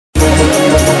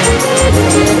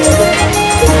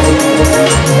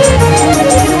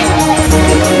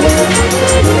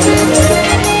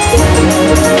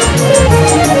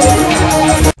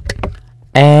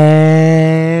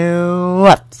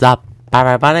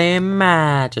everybody,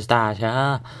 Magistache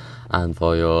here, and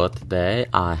for you today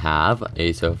I have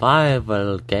a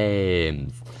survival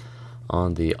games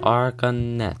on the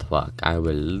Archon network. I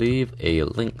will leave a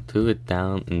link to it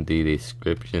down in the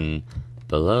description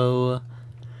below,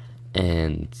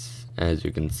 and as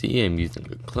you can see I'm using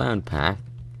the cloud pack,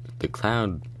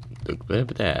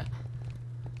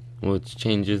 which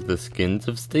changes the skins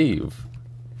of Steve.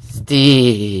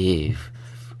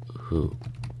 Ooh.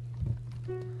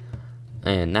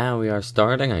 And now we are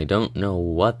starting. I don't know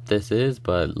what this is,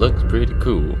 but it looks pretty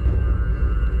cool.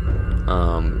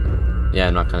 Yeah,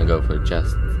 I'm not gonna go for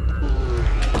chests.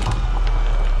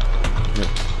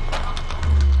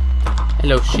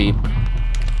 Hello, sheep.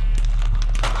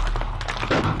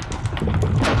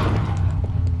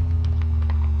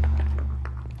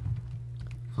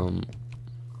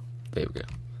 There we go.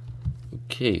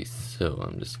 Okay, so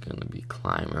I'm just gonna be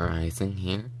climbing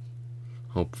here.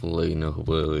 Hopefully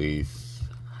nobody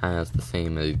has the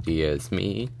same idea as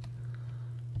me.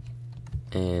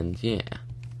 And yeah.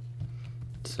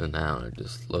 So now I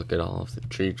just look at all of the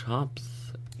tree tops,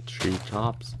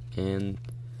 and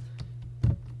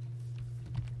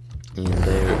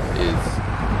there is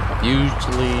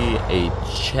usually a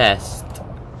chest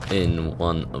in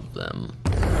one of them,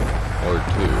 or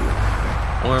two,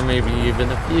 or maybe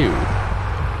even a few.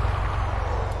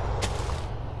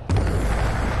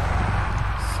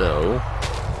 So,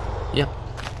 yep.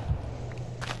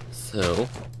 So,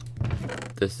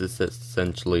 this is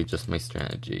essentially just my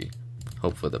strategy.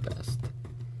 Hope for the best.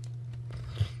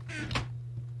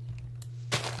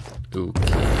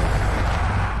 Okay.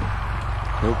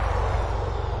 Nope.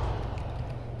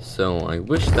 So, I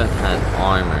wish that had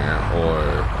armor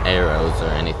or arrows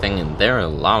or anything, and there are a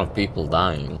lot of people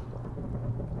dying.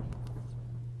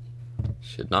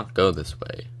 Should not go this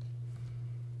way.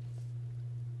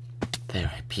 There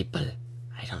are people.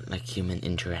 I don't like human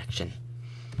interaction.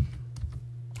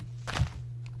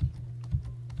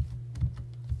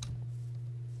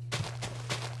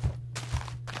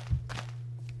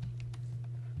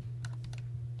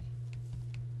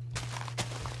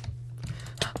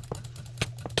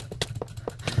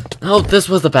 Oh, this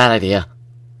was a bad idea.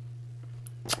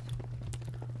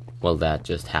 Well, that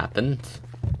just happened.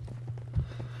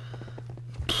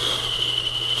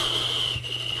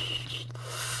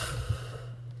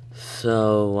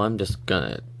 So, I'm just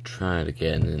gonna try to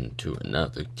get into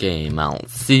another game. I'll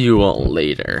see you all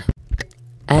later.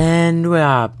 And we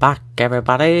are back,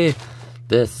 everybody.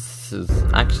 This is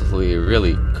actually a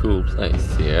really cool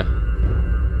place here.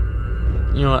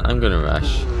 You know what? I'm gonna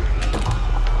rush.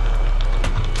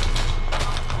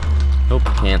 Nope,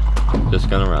 can't. Just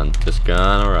gonna run.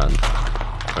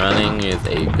 Running is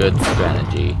a good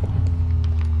strategy.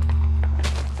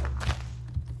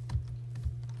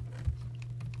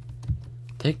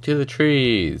 Take to the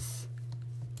trees.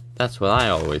 That's what I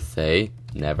always say.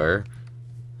 Never.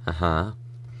 Let's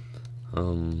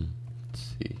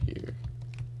see here.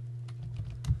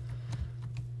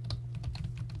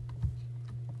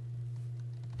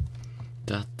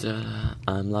 Da da da.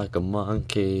 I'm like a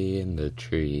monkey in the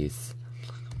trees.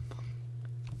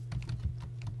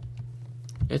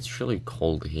 It's really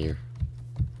cold here.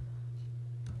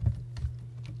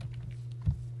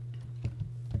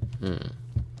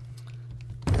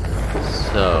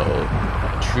 So,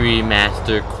 Tree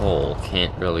Master Cole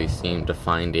can't really seem to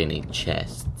find any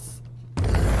chests.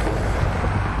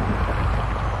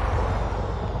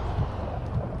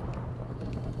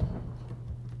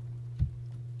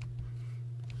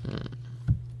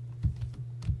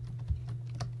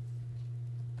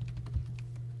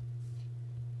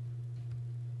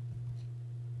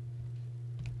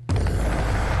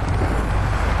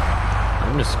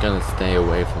 I'm just gonna stay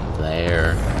away from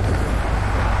there.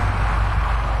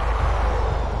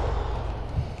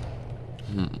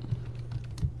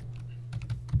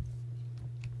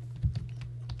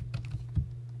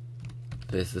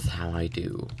 This is how I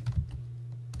do.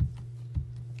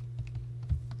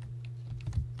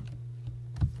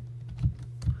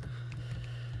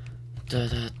 Da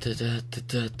da da da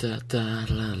da da da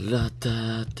da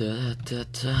da da da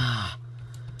da.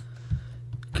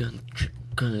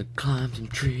 Gonna climb some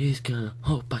trees. Gonna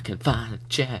hope I can find a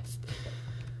chest.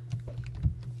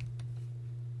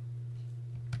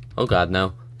 Oh God,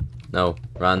 no! No!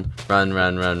 Run!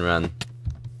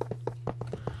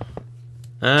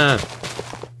 Ah!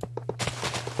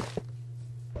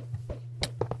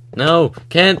 No!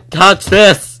 Can't touch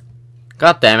this!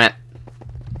 God damn it!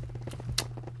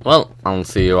 Well, I'll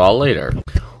see you all later.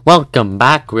 Welcome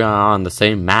back. We are on the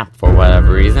same map for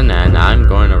whatever reason, and I'm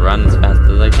going to run as fast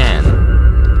as I can.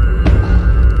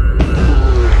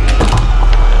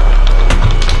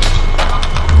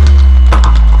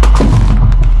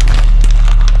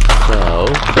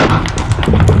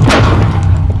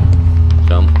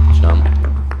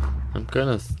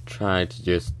 try to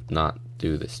just not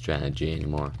do this strategy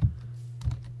anymore.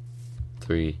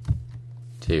 3,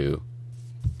 2,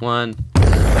 1.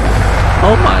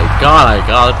 Oh my god, I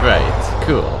got it right.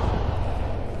 Cool.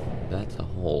 That's a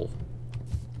hole.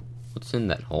 What's in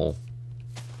that hole?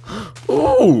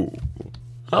 Oh!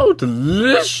 How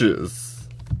delicious!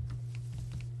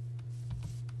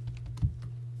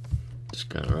 Just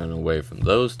gonna run away from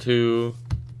those two.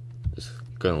 Just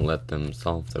gonna let them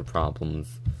solve their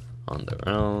problems on their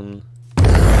own.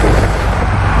 Yeah,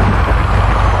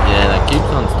 that keeps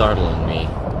on startling me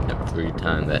every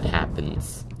time that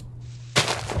happens.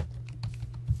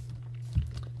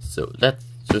 So let's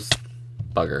just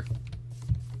bugger.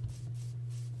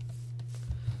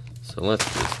 So let's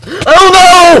just... Oh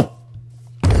no!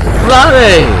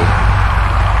 Bloody!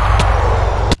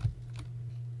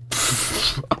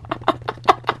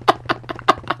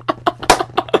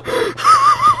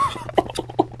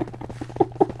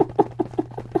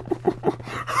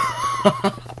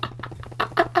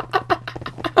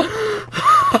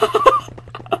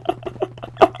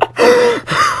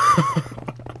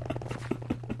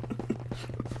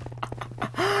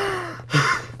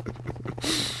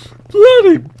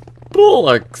 Bloody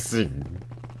bollocks,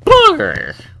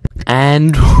 bugger!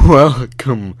 And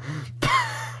welcome.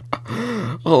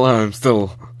 Oh, I'm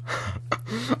still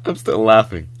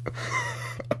laughing.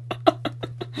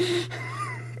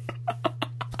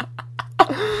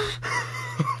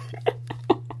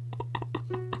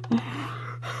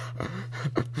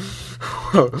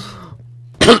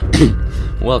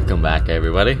 Welcome back,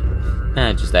 everybody.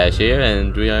 Magistache here,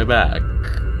 and we are back.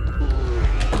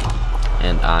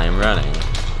 And I'm running.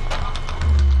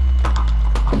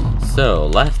 So,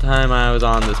 last time I was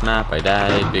on this map, I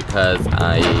died because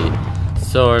I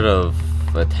sort of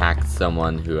attacked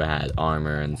someone who had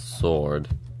armor and sword.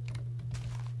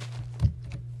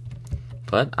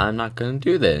 But I'm not gonna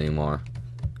do that anymore.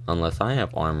 Unless I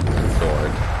have armor and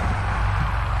sword.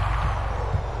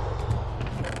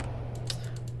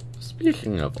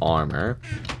 Speaking of armor,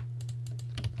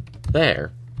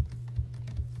 there.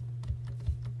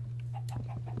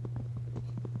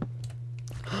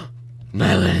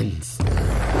 Melons!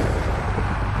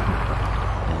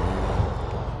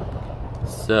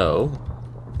 So,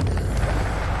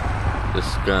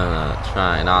 just gonna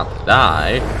try not to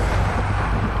die.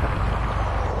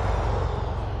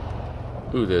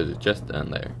 Ooh, there's a chest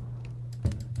down there.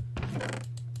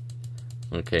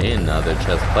 Okay, another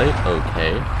chest plate,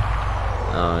 okay.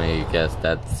 I guess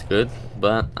that's good,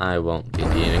 but I won't be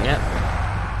eating it.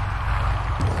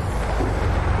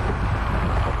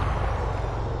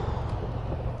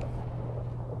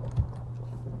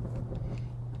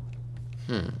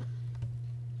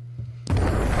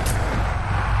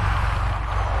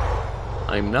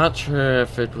 I'm not sure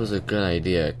if it was a good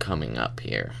idea coming up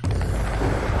here.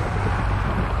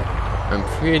 I'm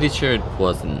pretty sure it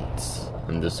wasn't.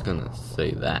 I'm just gonna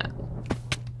say that.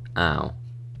 Ow.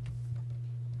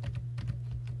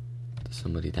 There's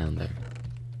somebody down there.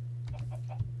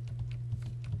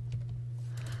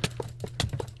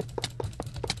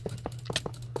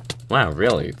 Wow,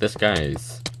 really? This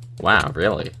guy's... Wow,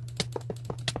 really?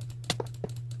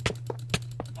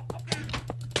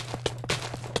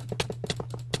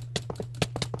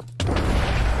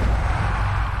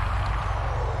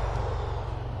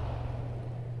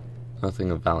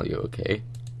 Nothing of value, okay.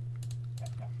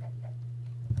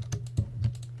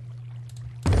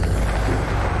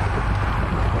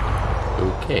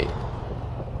 Okay.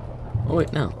 Oh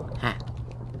wait, no. Ha.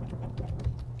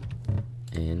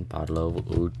 And bottle of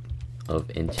oud of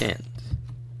enchant.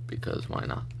 Because why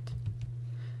not?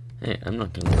 Hey, I'm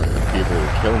not gonna let the people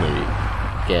who kill me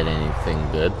get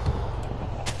anything good.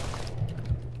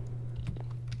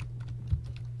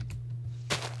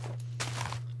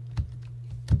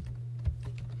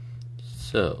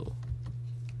 So,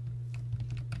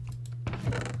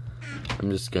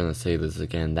 I'm just gonna say this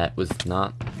again, that was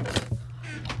not,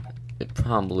 it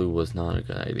probably was not a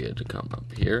good idea to come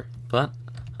up here, but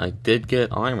I did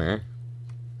get armor,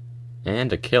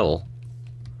 and a kill,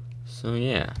 so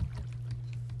yeah.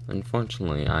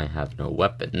 Unfortunately, I have no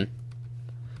weapon,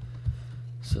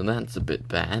 so that's a bit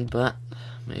bad, but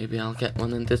maybe I'll get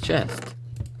one in the chest.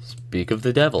 Speak of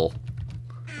the devil.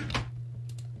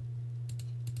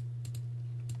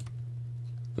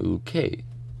 Okay,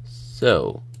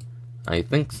 so, I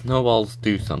think snowballs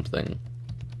do something.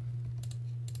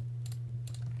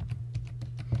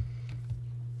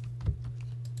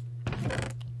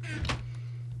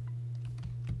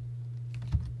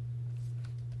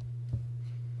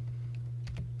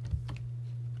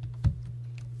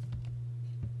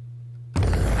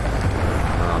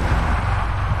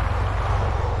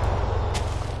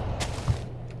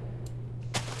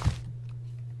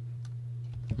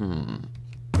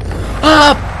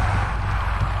 up!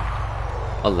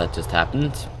 Oh, that just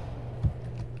happened.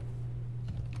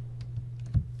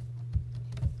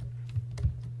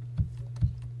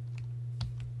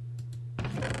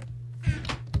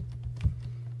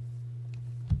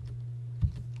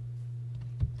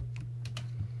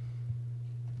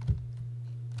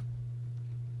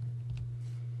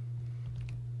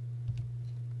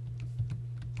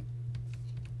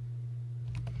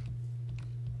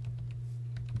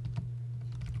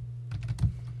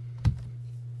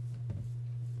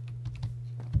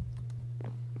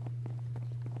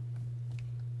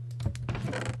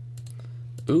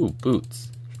 Ooh,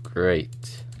 boots.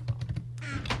 Great.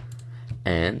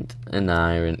 And an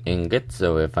iron ingot,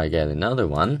 so if I get another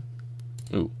one,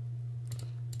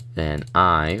 then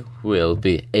I will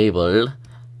be able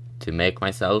to make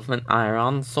myself an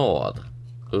iron sword.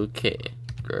 Okay,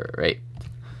 great.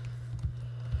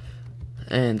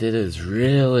 And it is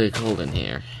really cold in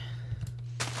here.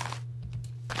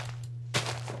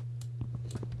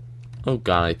 Oh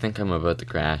god, I think I'm about to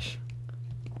crash.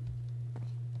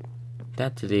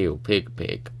 That's a little pig.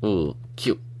 Ooh,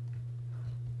 cute.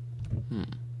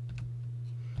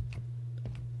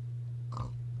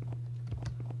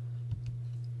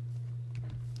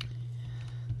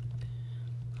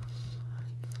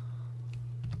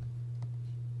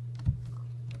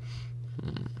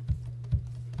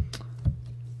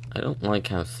 I don't like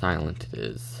how silent it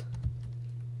is.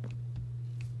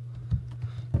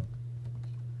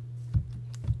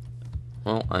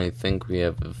 Well, I think we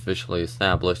have officially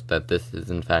established that this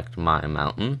is in fact my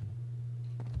mountain.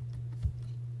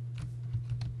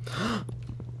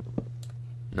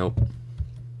 Nope.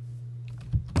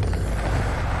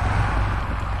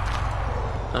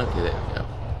 Okay, there we go.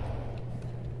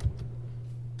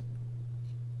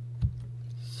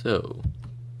 So.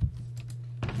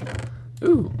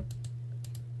 Ooh.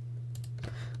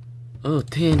 Oh,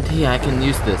 TNT, I can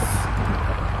use this.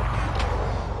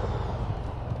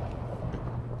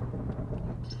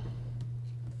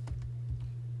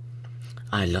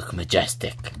 I look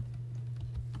majestic.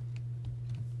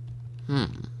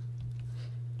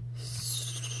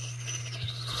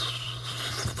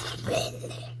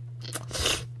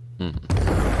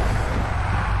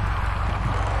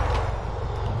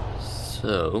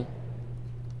 So,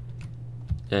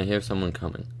 yeah, I hear someone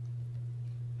coming.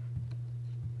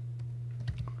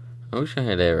 I wish I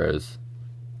had arrows.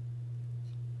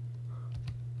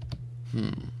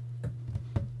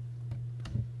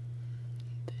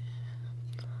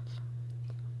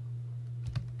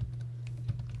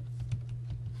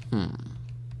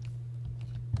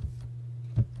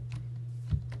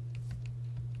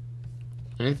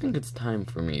 I think it's time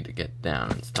for me to get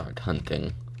down and start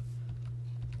hunting.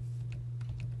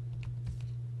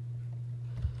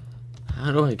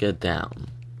 How do I get down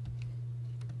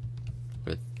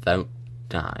without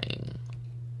dying?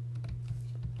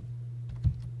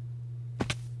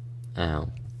 Ow.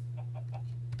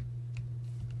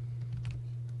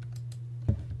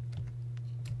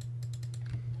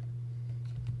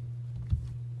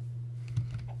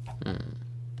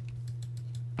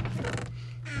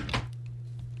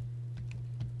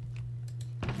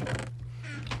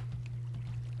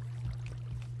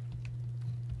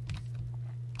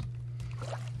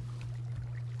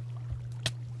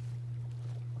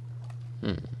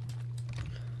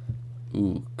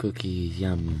 Ooh, cookies,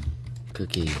 yum.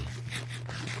 Cookie.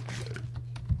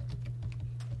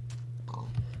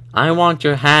 I want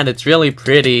your hat, it's really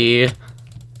pretty.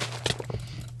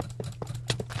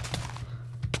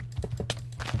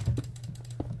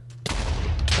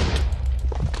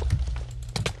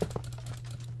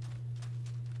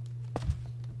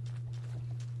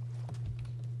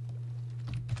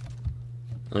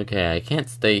 Okay, I can't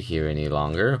stay here any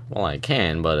longer. Well, I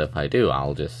can, but if I do,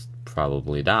 I'll just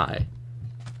probably die.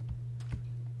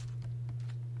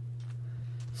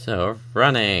 So,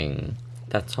 running!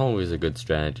 That's always a good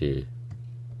strategy.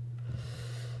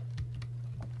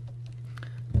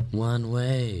 One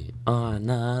way or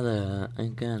another,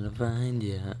 I'm gonna find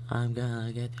you. I'm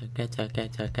gonna get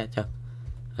you.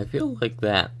 I feel like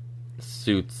that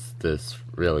suits this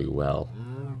really well.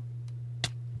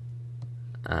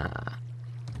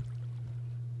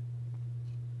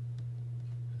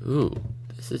 Ooh,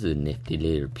 this is a nifty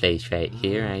little place right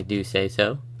here, I do say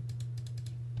so.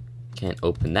 Can't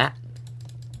open that.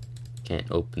 Can't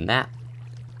open that.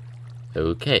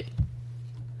 Okay.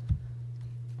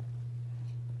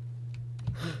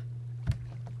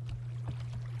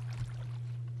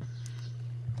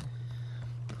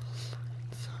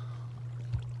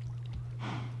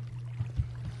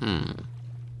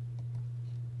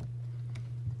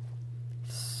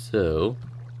 So,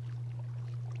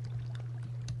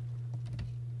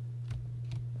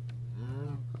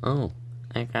 Oh,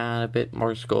 I got a bit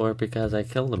more score because I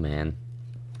killed a man.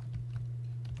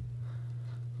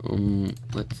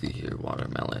 Let's see here,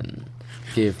 watermelon.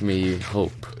 Give me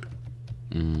hope.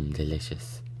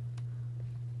 Delicious.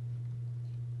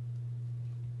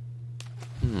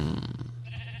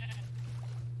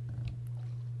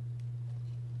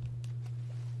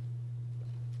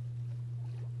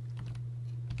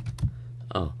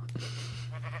 Oh,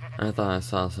 I thought I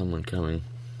saw someone coming.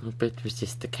 Oh, but it was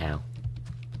just a cow.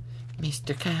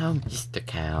 Mr. Cow, Mr.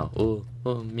 Cow, oh,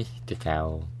 Mr.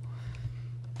 Cow.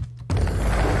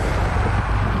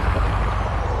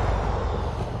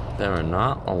 There are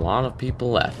not a lot of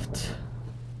people left.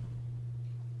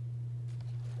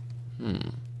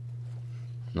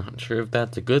 Not sure if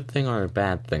that's a good thing or a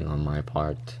bad thing on my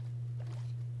part.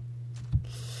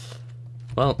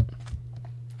 Well,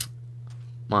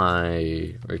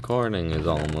 my recording is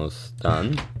almost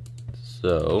done,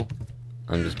 so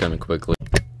I'm just gonna quickly...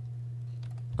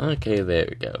 Okay, there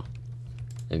we go.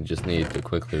 I just need to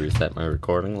quickly reset my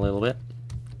recording a little bit.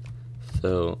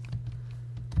 So,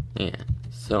 yeah.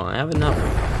 So I have enough.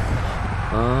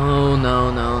 Oh, no,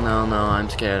 I'm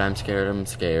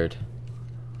scared.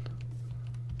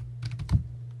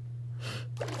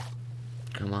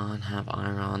 Come on, have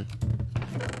iron.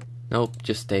 Nope,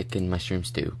 just steak and mushroom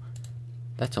stew.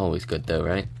 That's always good though,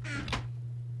 right?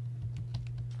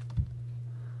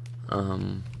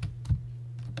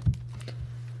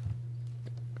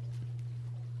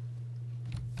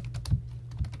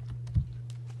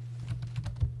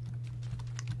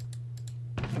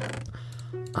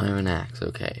 Iron axe,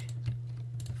 okay.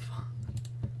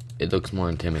 It looks more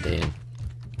intimidating.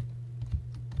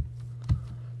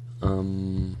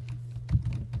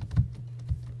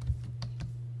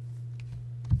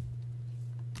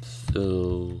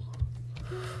 So...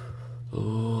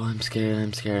 Oh, I'm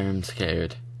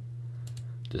scared.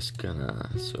 Just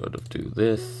gonna sort of do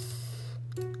this.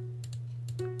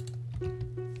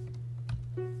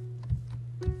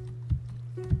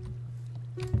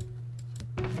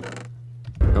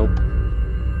 Nope.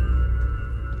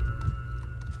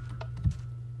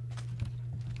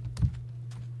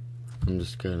 I'm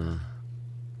just gonna...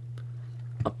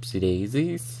 Upsy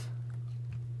daisies.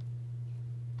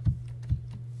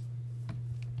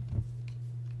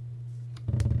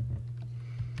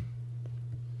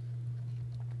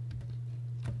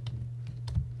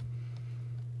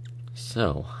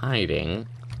 So, hiding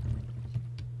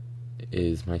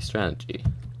is my strategy.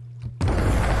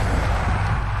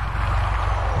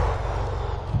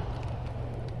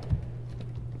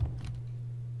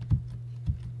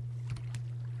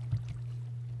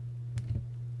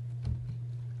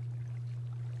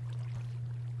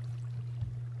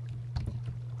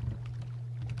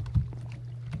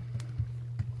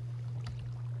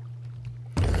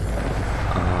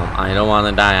 I don't want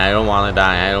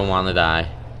to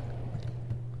die.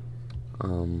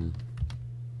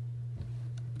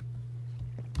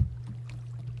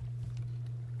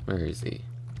 Where is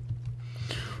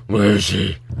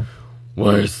he?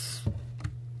 Where's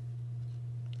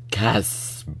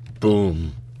Cass?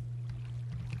 Boom.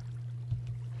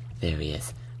 There he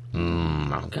is.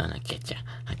 I'm gonna get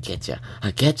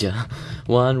ya.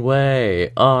 One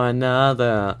way or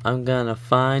another, I'm gonna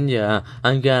find ya.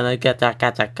 I'm gonna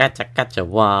gotcha.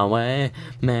 One way,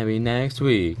 maybe next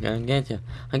week. I'll get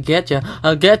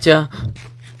ya.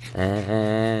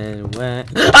 And when...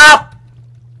 Ah!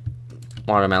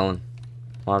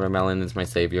 Watermelon is my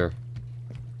savior.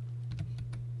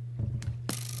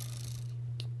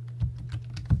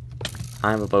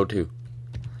 I'm about to.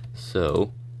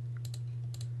 So...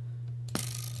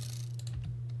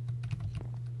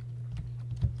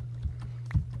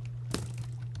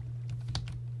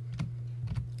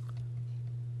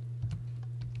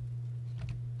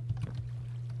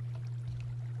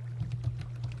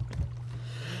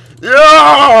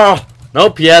 Yeah!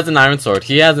 Nope, he has an iron sword.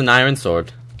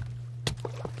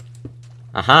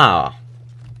 Aha!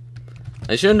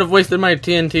 I shouldn't have wasted my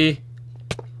TNT.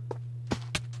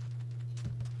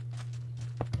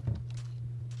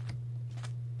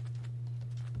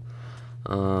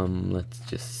 Let's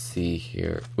just see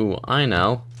here. Ooh, I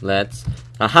know.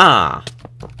 Aha!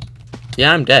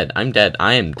 Yeah, I'm dead. I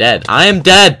am dead!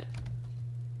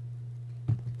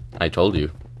 I told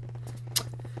you.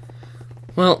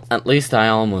 Well, at least I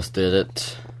almost did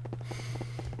it.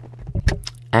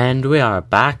 And we are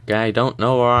back. I don't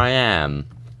know where I am.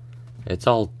 It's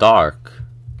all dark.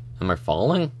 Am I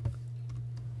falling?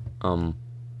 Yeah,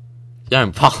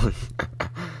 I'm falling.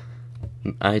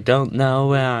 I don't know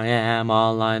where I am.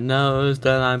 All I know is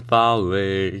that I'm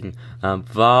falling. I'm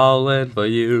falling for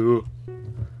you.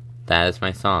 That is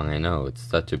my song, I know. It's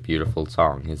such a beautiful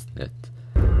song, isn't it?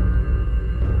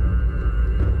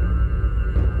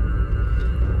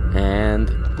 And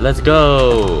let's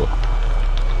go!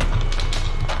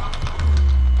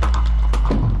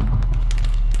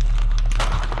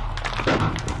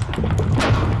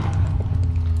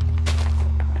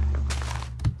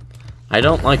 I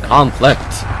don't like conflict.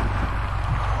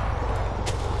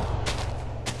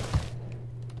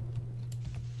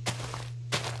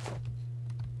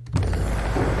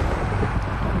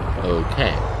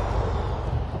 Okay.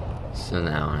 So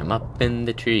now I'm up in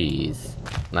the trees,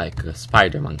 like a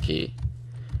spider monkey.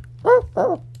 Ruff,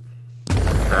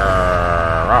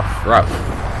 ruff.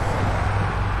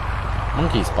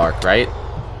 Monkeys bark, right?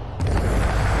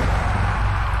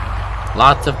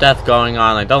 Lots of death going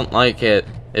on, I don't like it.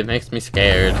 It makes me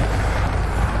scared.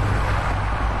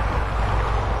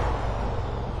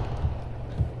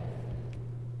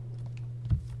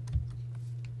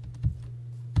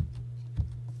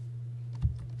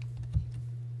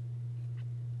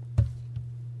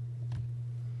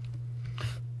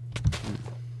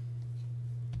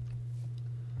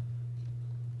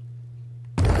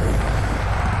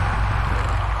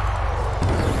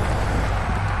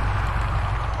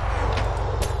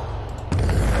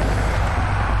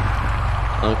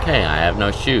 Okay, I have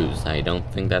no shoes. I don't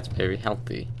think that's very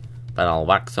healthy. But I'll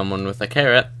whack someone with a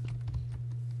carrot.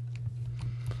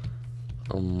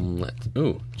 Let's...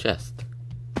 Ooh, chest.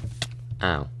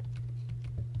 Ow.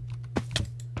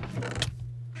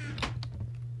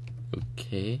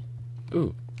 Okay.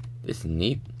 Ooh, this is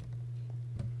neat.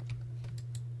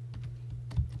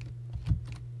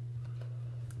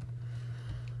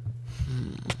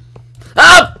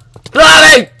 Ah!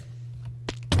 Bloody!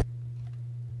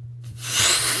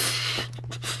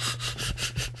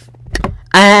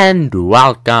 And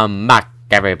welcome back,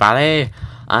 everybody.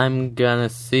 I'm gonna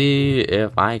see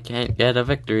if I can't get a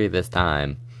victory this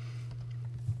time.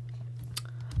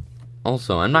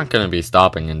 Also, I'm not gonna be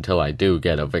stopping until I do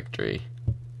get a victory.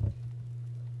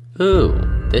 Ooh,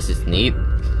 this is neat.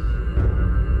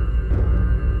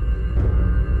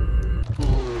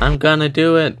 I'm gonna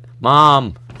do it,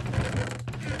 Mom.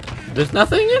 There's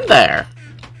nothing in there.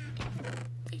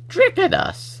 They tricked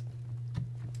us.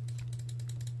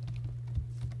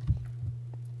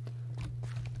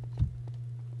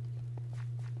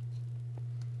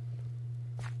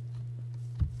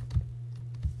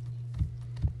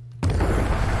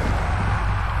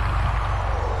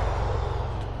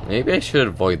 Maybe I should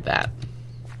avoid that.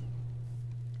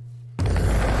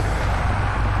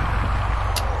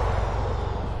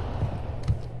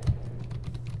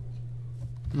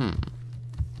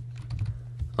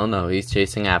 Oh no, he's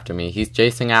chasing after me. He's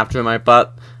chasing after my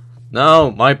butt.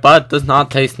 No, my butt does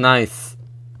not taste nice.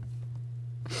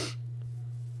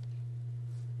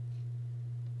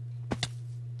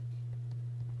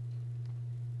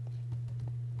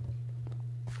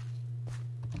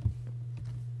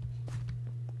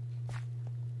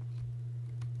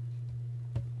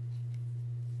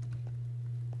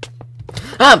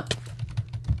 Ah!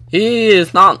 He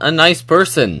is not a nice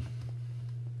person.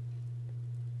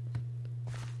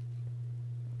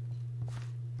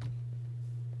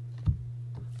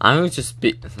 I was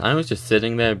just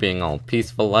sitting there being all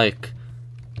peaceful like.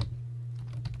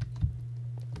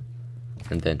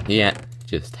 And then he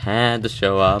just had to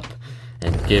show up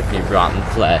and give me rotten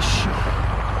flesh.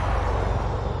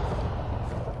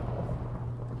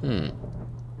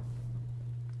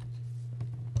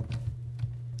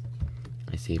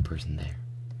 I see a person there.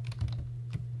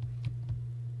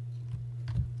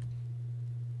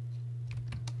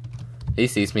 He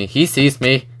sees me. He sees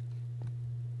me.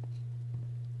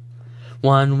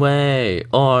 One way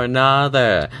or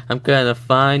another, I'm gonna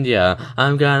find ya.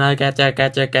 I'm gonna get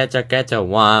ya.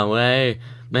 One way,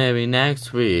 maybe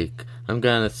next week. I'm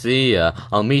gonna see ya.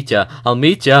 I'll meet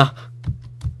ya.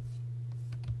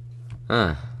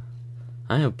 Huh.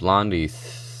 I have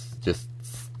blondies just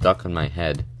stuck in my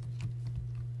head.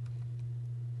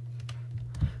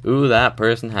 Ooh, that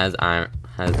person has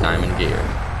diamond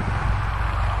gear.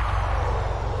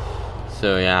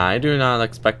 So yeah, I do not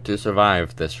expect to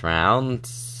survive this round.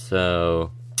 So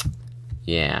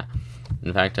yeah,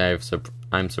 in fact,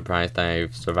 I'm surprised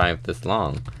I've survived this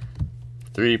long.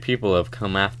 3 people have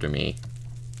come after me.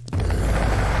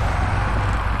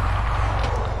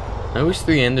 I wish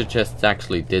the ender chests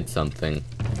actually did something.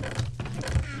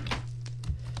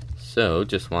 So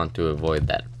just want to avoid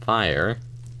that fire.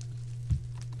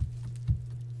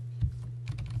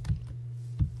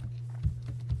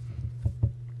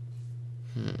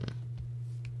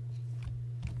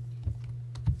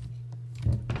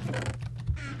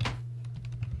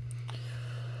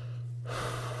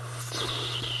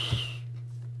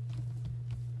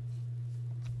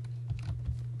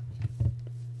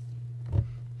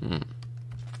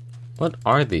 What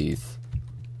are these?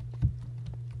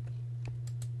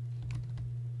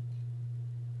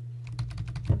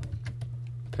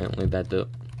 Apparently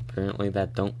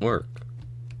that don't work.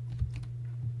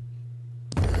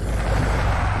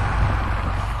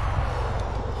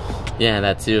 Yeah,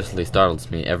 that seriously startles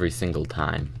me every single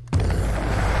time.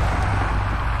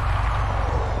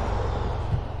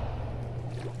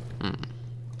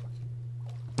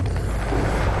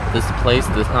 This place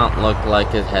does not look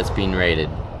like it has been raided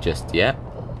just yet.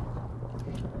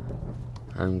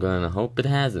 I'm gonna hope it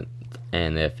hasn't.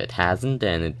 And if it hasn't,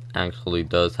 and it actually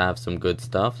does have some good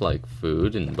stuff like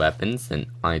food and weapons, and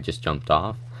I just jumped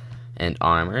off, and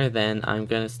armor, then I'm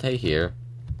gonna stay here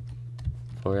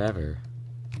forever.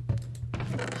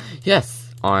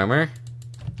 Yes, armor.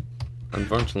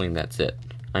 Unfortunately, that's it.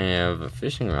 I have a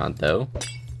fishing rod though,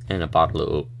 and a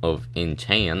bottle of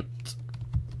enchant.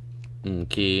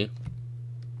 Okay.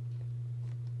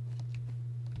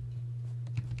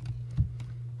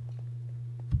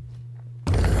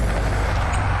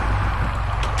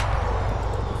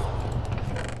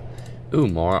 Ooh,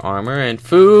 more armor and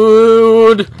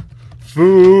food!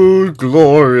 Food!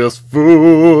 Glorious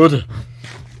food!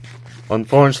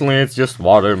 Unfortunately, it's just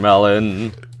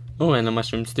watermelon. Oh, and a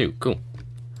mushroom stew. Cool.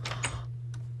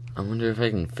 I wonder if I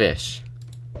can fish.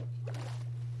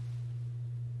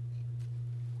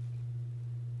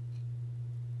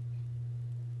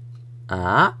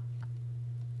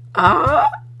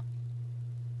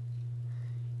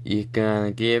 You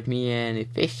gonna give me any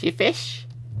fishy fish?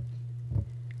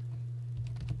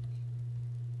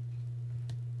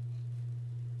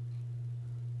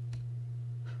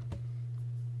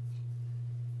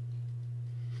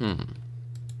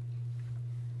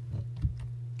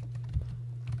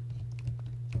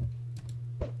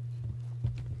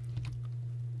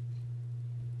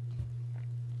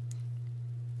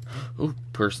 Ooh,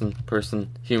 person,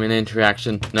 human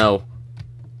interaction, no.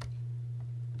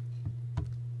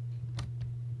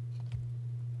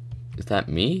 Is that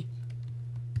me?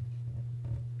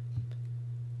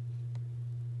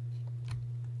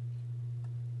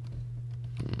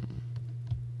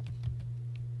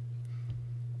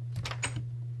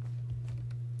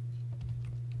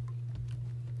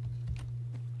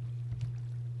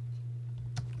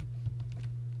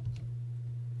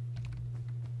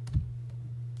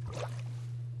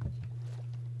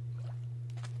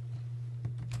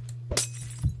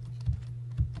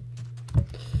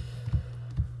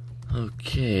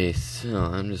 Okay, so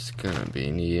I'm just gonna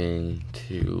be needing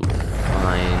to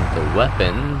find the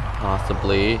weapon,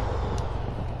 possibly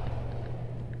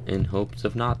in hopes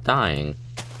of not dying.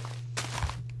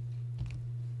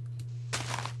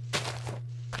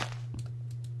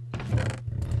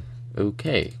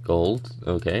 Okay, gold,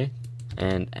 okay,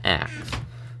 and axe.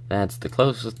 That's the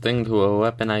closest thing to a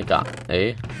weapon I got,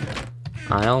 eh?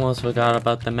 I almost forgot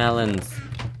about the melons.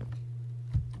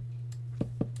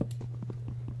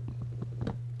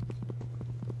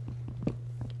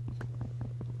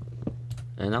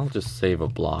 And I'll just save a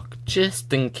block,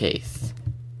 just in case.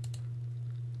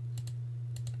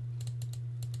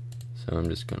 So I'm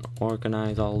just gonna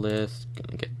organize all this,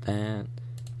 gonna get that,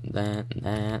 that, and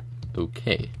that.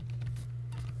 Okay.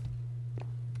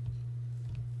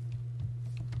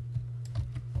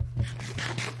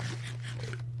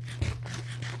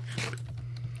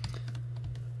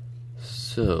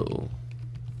 So...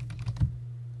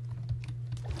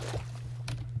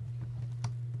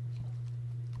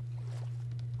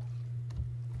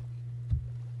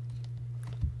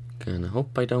 and I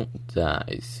hope I don't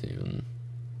die soon.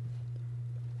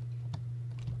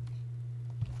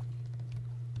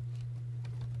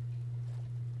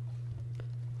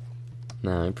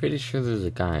 Now, I'm pretty sure there's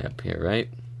a guy up here, right?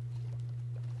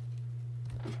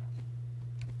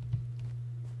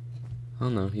 Oh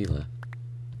no, he left.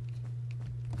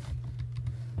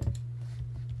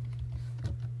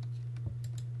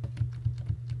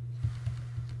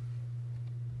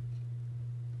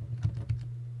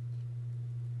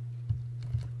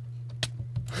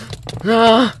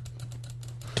 Ah!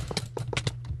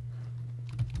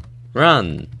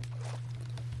 Run!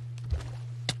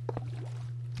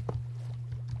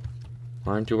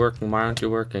 Why aren't you working? Why aren't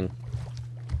you working?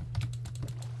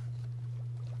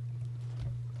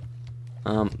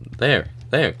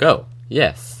 There, go.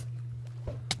 Yes.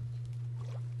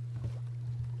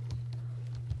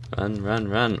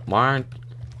 Run. Why aren't...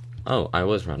 Oh, I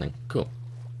was running. Cool.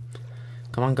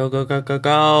 Come on,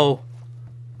 go.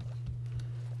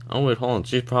 Oh wait, hold on.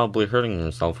 She's probably hurting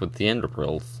herself with the ender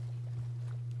pearls.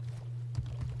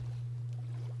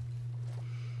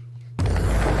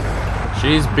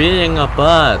 She's being a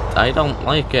butt. I don't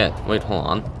like it. Wait, hold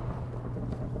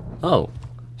on. Oh,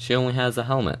 She only has a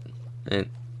helmet and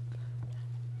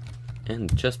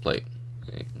chest plate,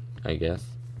 I guess.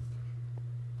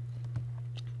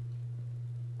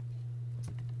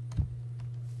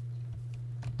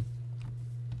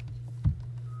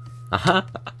 Aha!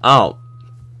 Oh!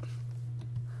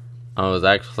 I was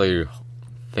actually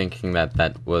thinking that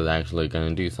that was actually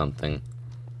gonna do something.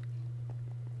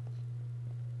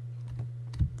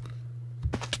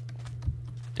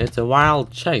 It's a wild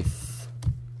chase.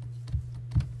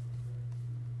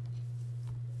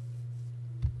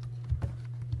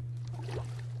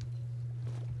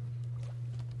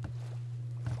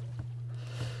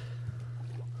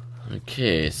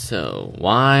 Okay, so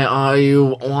why are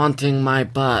you wanting my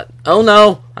butt? Oh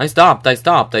no! I stopped!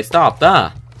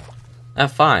 Ah!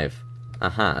 F5.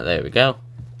 Aha, there we go.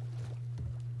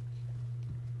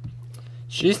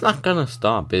 She's not gonna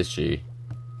stop, is she?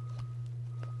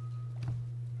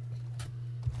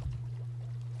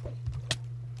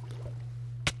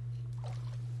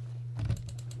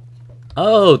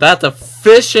 Oh, that's a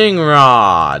fishing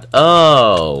rod!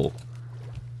 Oh!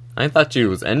 I thought she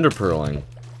was ender pearling.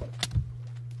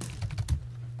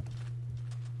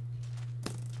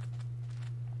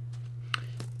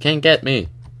 Can't get me.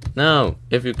 No,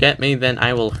 if you get me, then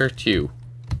I will hurt you.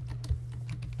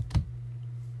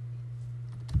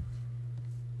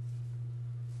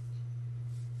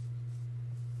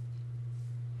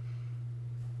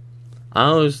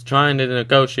 I was trying to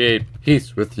negotiate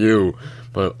peace with you,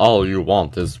 but all you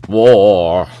want is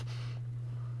war.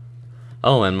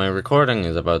 Oh, and my recording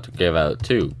is about to give out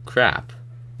too. Crap.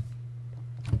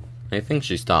 I think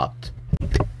she stopped.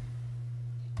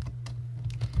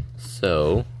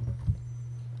 So...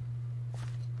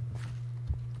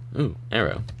 Ooh,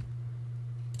 arrow.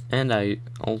 And I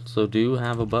also do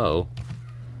have a bow.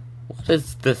 What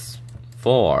is this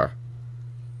for?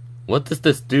 What does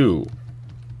this do?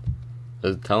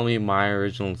 Does it tell me my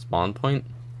original spawn point?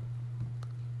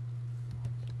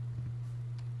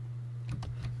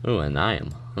 Ooh, and I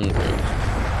am hungry.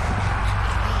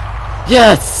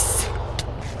 Yes!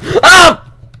 Ah!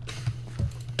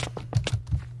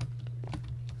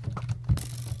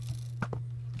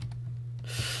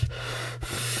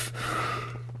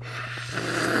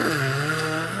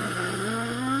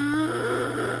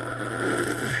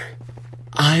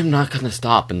 I'm not gonna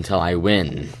stop until I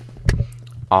win.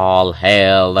 All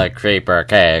hail the Creeper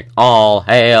King! All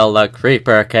hail the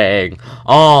Creeper King!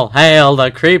 All hail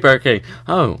the Creeper King!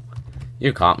 Oh,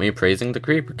 you caught me praising the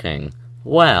Creeper King.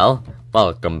 Well,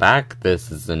 welcome back.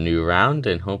 This is a new round,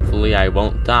 and hopefully I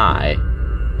won't die.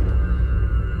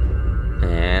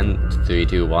 And 3,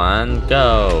 2, 1,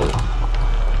 go!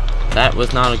 That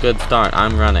was not a good start.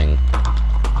 I'm running.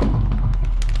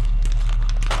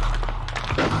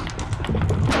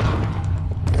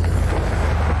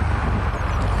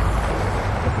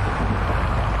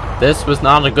 This was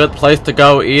not a good place to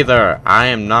go either. I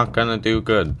am not gonna do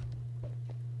good.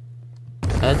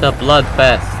 It's a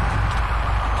bloodfest.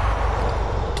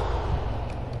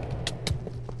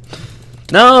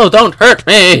 No, don't hurt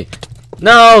me!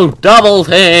 No, double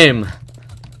team!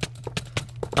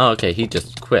 Oh, okay, he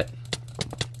just quit.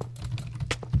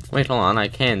 Wait, hold on, I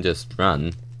can just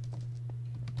run.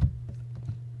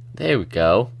 There we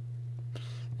go.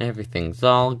 Everything's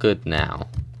all good now.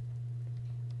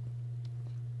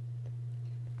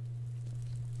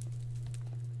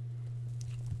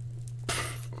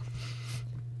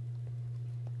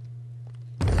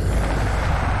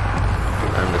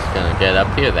 I'm just gonna get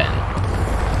up here then.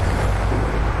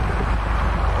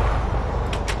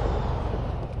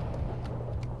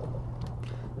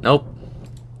 Nope.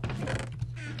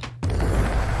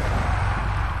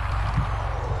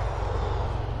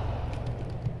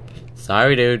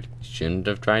 Sorry, dude. Shouldn't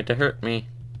have tried to hurt me.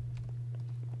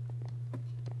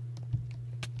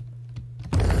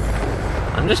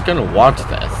 I'm just gonna watch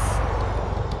this.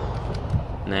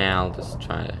 Nah, I'll just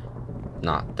try to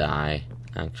not die,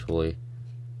 actually.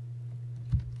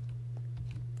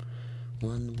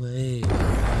 One way.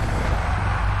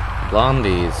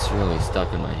 Blondie's really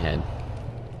stuck in my head.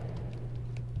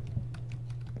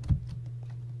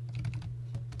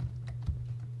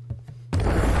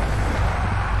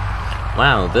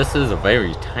 Wow, this is a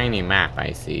very tiny map,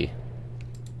 I see.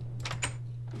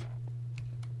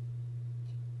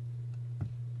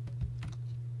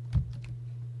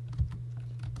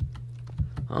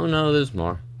 Oh no, there's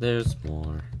more. There's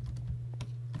more.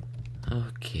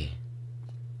 Okay.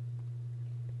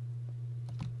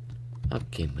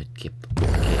 Okay, Mudkip.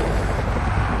 Okay.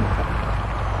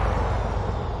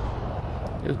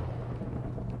 Ooh.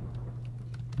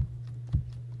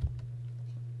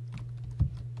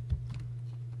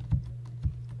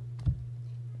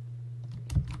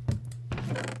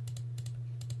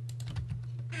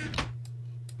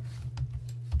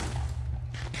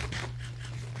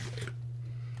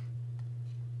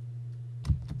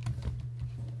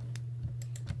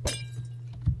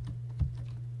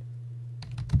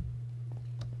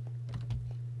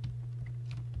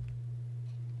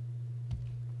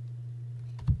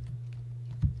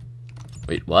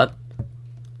 Wait, what?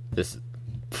 This...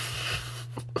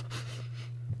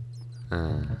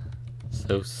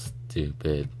 so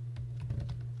stupid.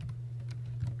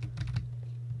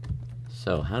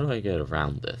 So, how do I get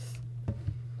around this?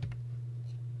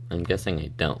 I'm guessing I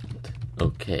don't.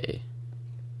 Okay.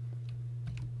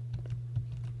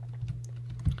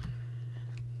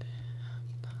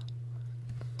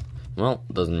 Well,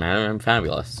 doesn't matter, I'm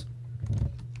fabulous.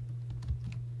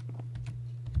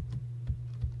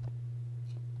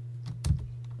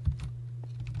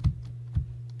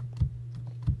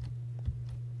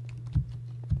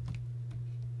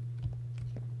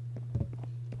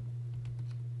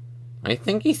 I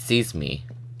think he sees me.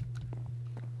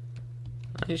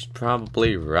 I should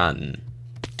probably run.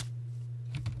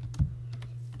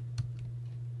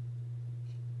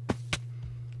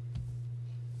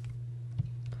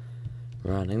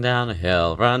 Running down a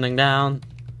hill, running down.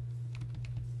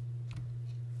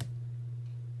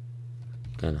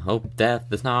 Gonna hope death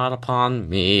is not upon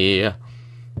me.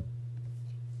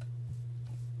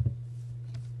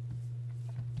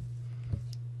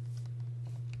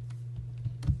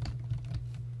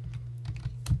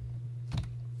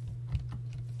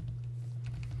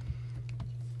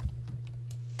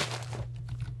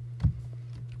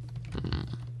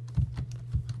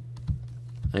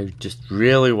 I just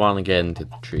really want to get into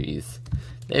the trees.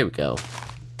 There we go.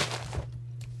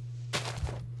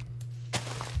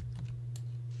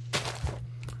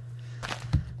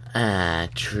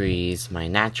 Trees, my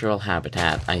natural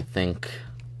habitat, I think.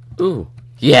 Ooh,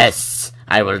 yes!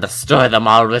 I will destroy them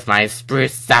all with my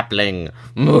spruce sapling.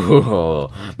 Moo!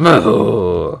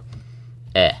 Moo!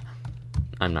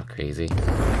 I'm not crazy.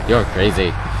 You're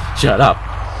crazy. Shut up!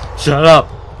 Shut up!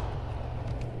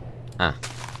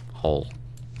 Hole.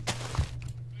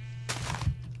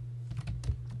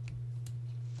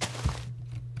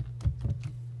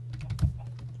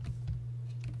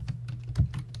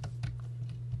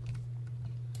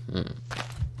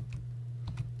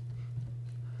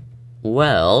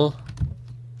 Well,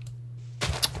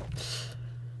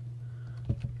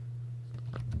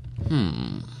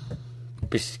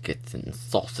 biscuits and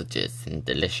sausages and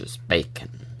delicious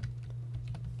bacon.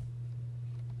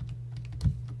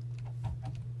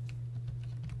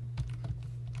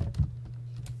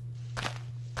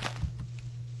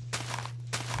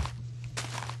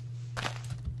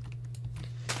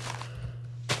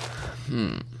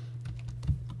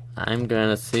 I'm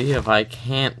gonna see if I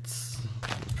can't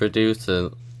produce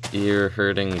a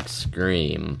ear-hurting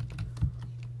scream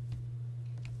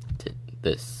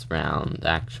this round,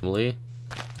 actually.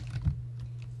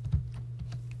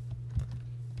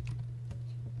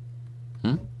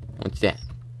 What's that?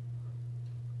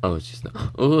 Oh, it's just...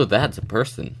 Oh, that's a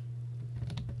person.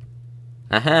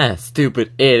 Aha,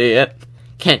 stupid idiot.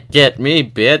 Can't get me,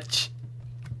 bitch.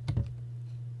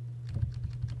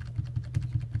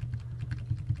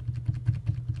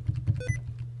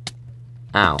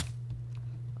 Ow.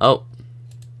 Oh.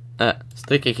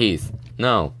 Sticky keys.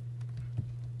 No.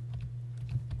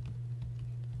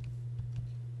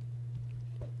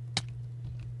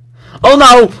 Oh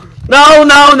no! No,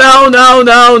 no, no, no,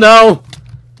 no, no!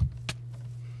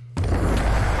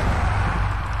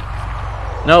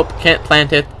 Nope, can't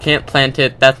plant it, can't plant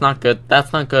it. That's not good,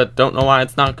 that's not good. Don't know why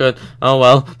it's not good. Oh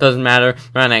well, doesn't matter.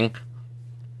 Running.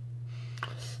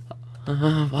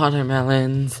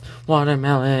 Watermelons,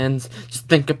 watermelons. Just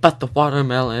think about the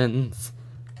watermelons.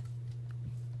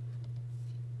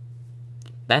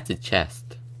 That's a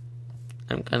chest.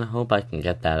 I'm gonna hope I can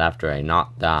get that after I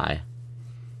not die.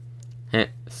 Heh,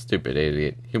 stupid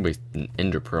idiot. He wasted an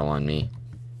ender pearl on me.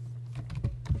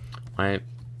 Why?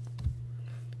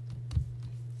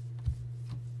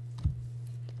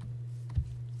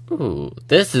 Ooh,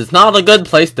 this is not a good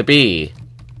place to be.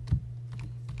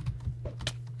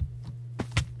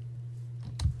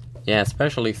 Yeah,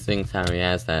 especially things how he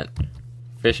has that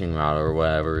fishing rod or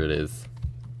whatever it is.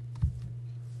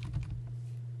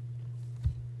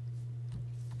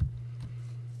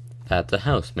 That's a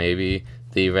house. Maybe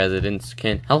the residents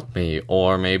can help me,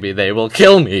 or maybe they will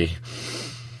kill me.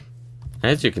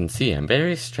 As you can see, I'm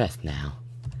very stressed now.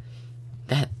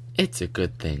 It's a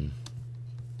good thing.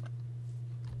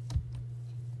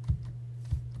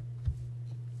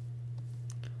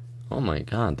 Oh my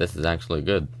god, this is actually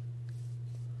good.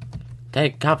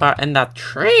 Take cover in the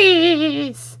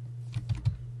trees!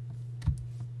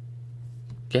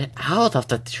 Get out of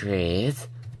the trees!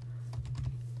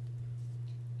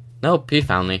 Nope, he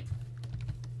found me.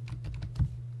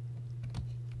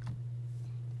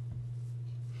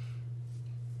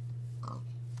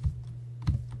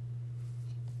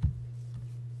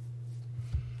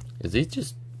 Is he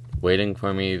just waiting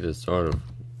for me to sort of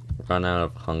run out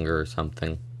of hunger or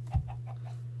something.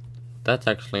 That's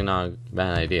actually not a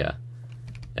bad idea.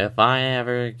 If I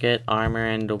ever get armor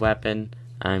and a weapon,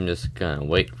 I'm just gonna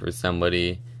wait for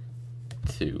somebody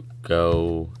to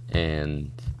go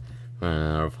and run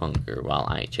out of hunger while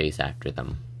I chase after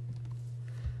them.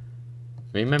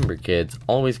 Remember, kids,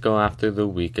 always go after the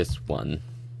weakest one.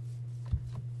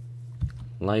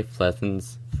 Life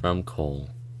lessons from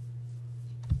Cole.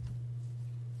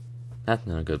 That's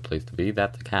not a good place to be.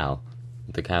 That's a cow.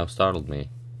 The cow startled me.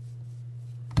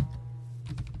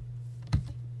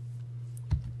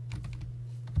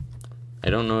 I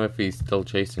don't know if he's still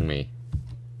chasing me.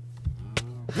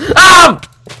 Ah!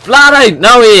 Bloody!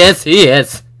 No, he is! He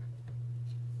is!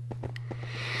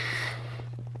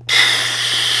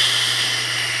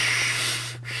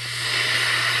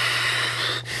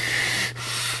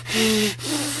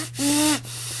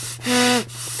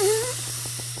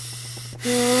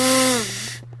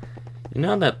 You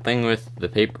know that thing with the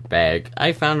paper bag?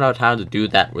 I found out how to do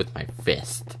that with my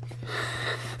fist.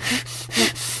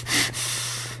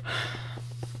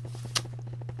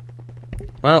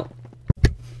 Well,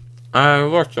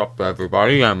 what's up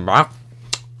everybody? I'm back.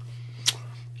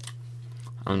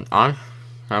 And I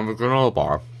have a granola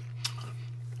bar.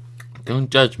 Don't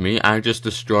judge me, I just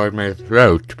destroyed my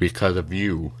throat because of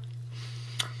you.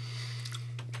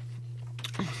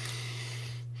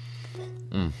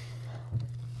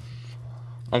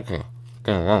 Okay,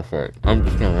 gonna run for it. I'm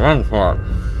just gonna run for it.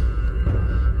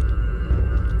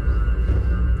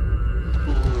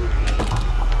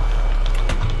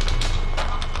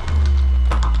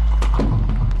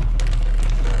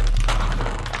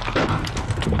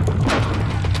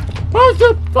 What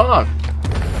the fuck?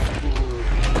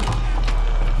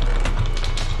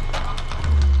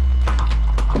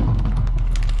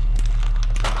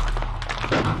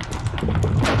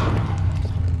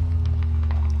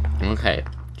 Okay,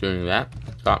 doing that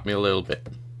got me a little bit.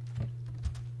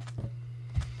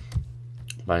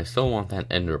 But I still want that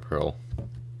ender pearl.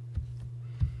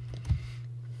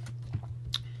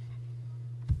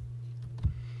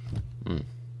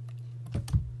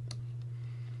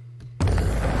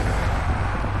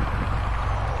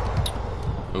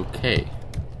 Okay.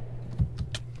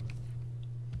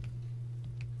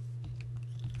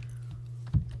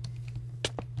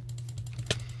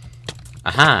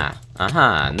 Aha!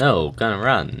 Aha! No, gonna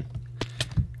run.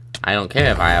 I don't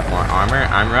care if I have more armor,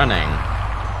 I'm running.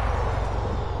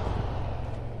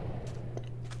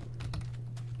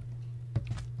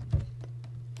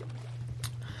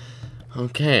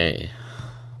 Okay.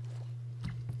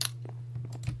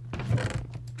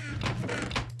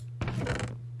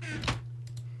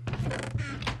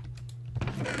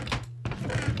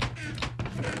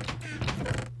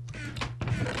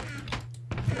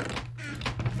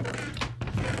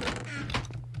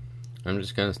 I'm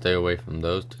just gonna stay away from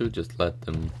those two, just let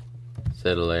them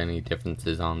settle any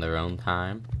differences on their own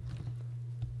time.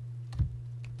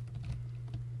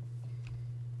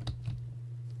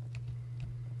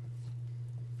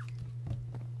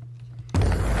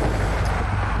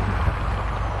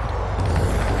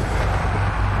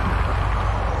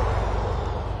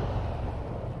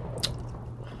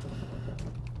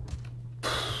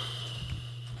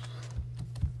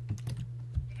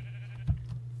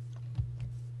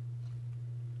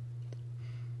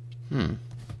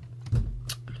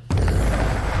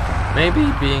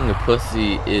 Maybe being a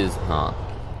pussy is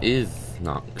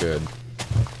not good.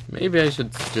 Maybe I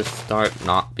should just start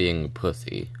not being a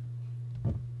pussy.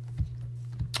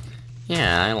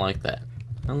 Yeah, I like that.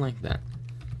 I like that.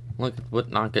 Look at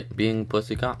what being a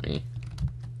pussy got me.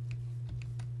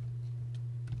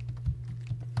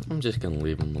 I'm just gonna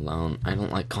leave him alone. I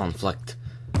don't like conflict.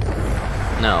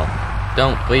 No.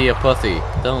 Don't be a pussy.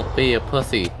 Don't be a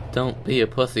pussy. Don't be a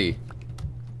pussy.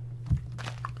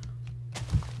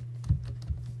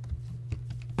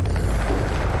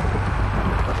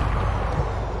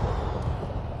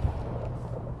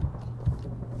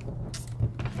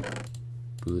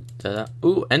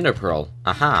 Ooh, ender pearl.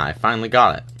 Aha, I finally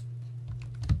got it.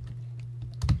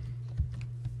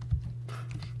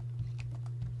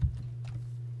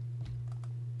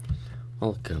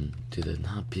 Welcome to the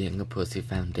Not Being a Pussy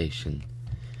Foundation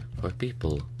for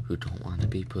people who don't want to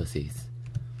be pussies.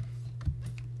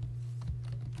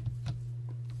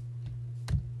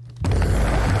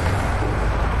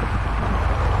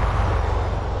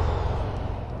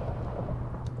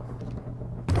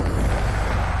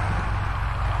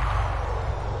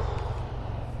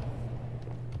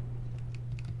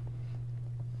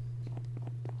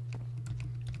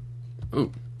 Ooh,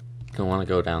 don't want to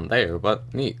go down there,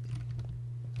 but neat.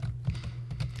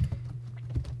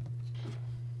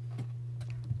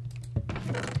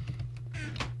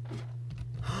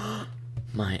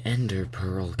 my ender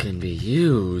pearl can be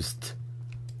used.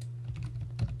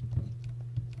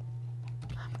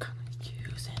 I'm gonna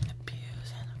use and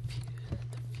abuse and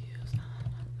abuse and abuse.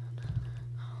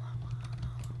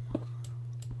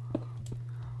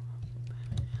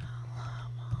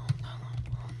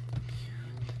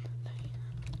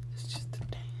 It's just a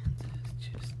dance, it's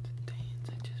just a dance.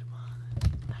 I just wanna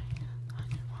dance. I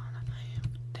just wanna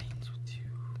dance with you.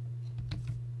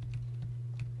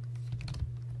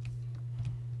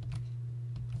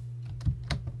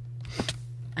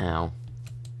 Ow.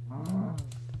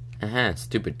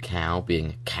 Stupid cow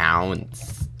being a cow and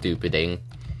stupiding.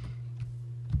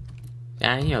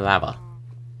 Yeah, I hear lava.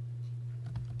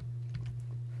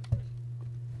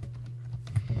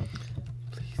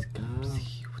 Please come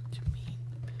see what you mean.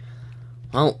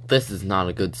 Well, this is not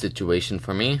a good situation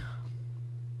for me.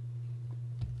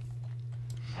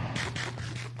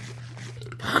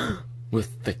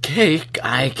 With the cake,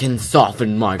 I can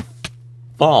soften my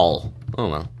fall. Oh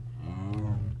well.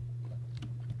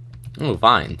 Oh,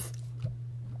 vines.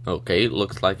 Okay,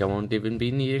 looks like I won't even be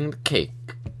needing the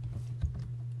cake.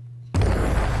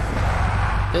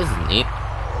 This is neat.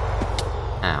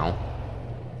 Ow.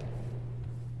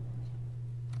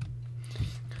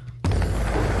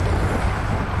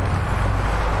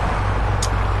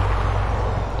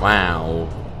 Wow.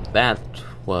 That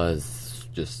was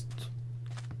just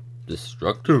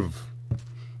destructive.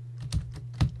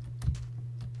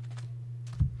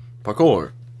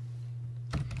 Parkour.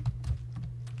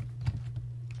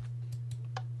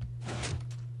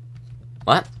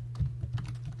 What?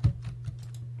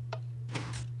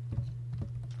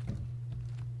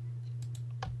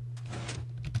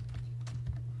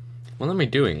 What am I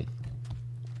doing?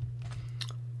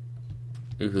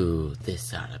 Ooh,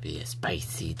 this ought to be a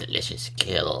spicy, delicious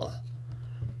kill.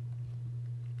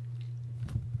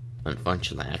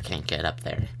 Unfortunately, I can't get up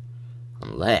there.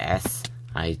 Unless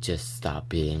I just stop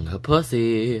being a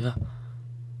pussy.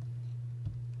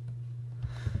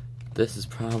 This is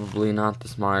probably not the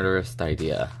smartest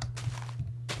idea.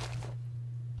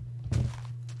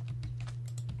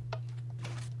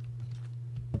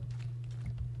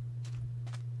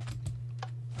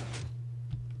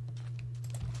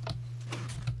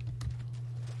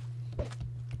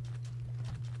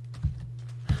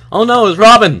 Oh no, it's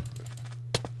Robin!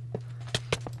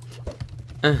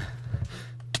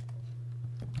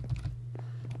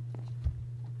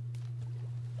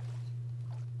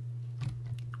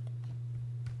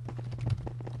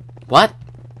 What?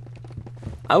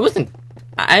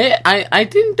 I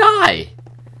didn't die.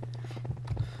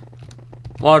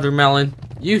 Watermelon,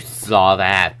 you saw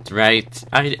that, right?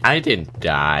 I didn't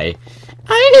die.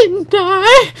 I didn't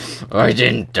die. I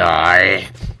didn't die.